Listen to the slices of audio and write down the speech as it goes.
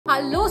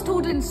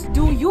Students,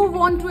 do you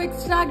want to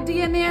extract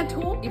DNA at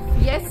home? If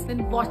yes,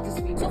 then watch this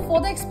video. So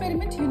for the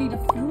experiment, you need a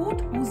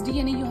fruit whose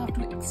DNA you have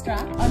to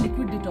extract, a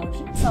liquid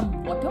detergent,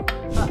 some water,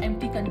 an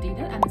empty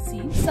container and a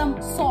seal, some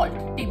salt,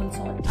 table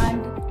salt,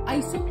 and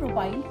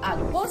isopropyl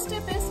alcohol. First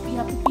step is we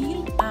have to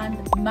peel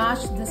and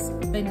mash this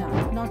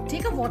banana. Now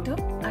take a water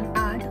and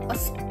add a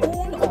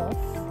spoon of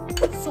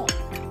salt.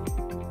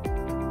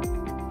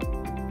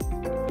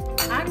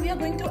 And we are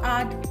going to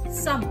add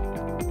some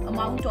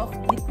amount of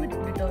liquid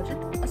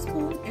detergent. A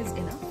spoon is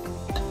enough.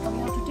 Now we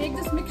have to take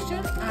this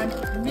mixture and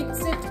mix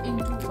it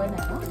into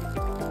banana.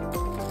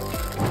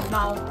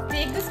 Now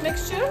take this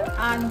mixture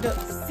and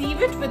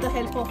sieve it with the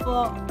help of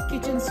a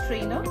kitchen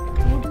strainer.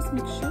 Pour this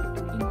mixture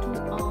into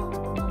a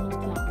normal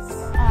glass.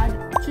 Add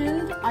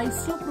chilled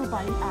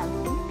isopropyl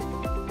alcohol.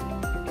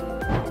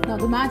 Now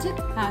the magic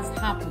has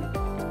happened.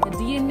 The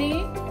DNA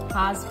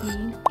has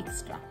been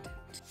extracted.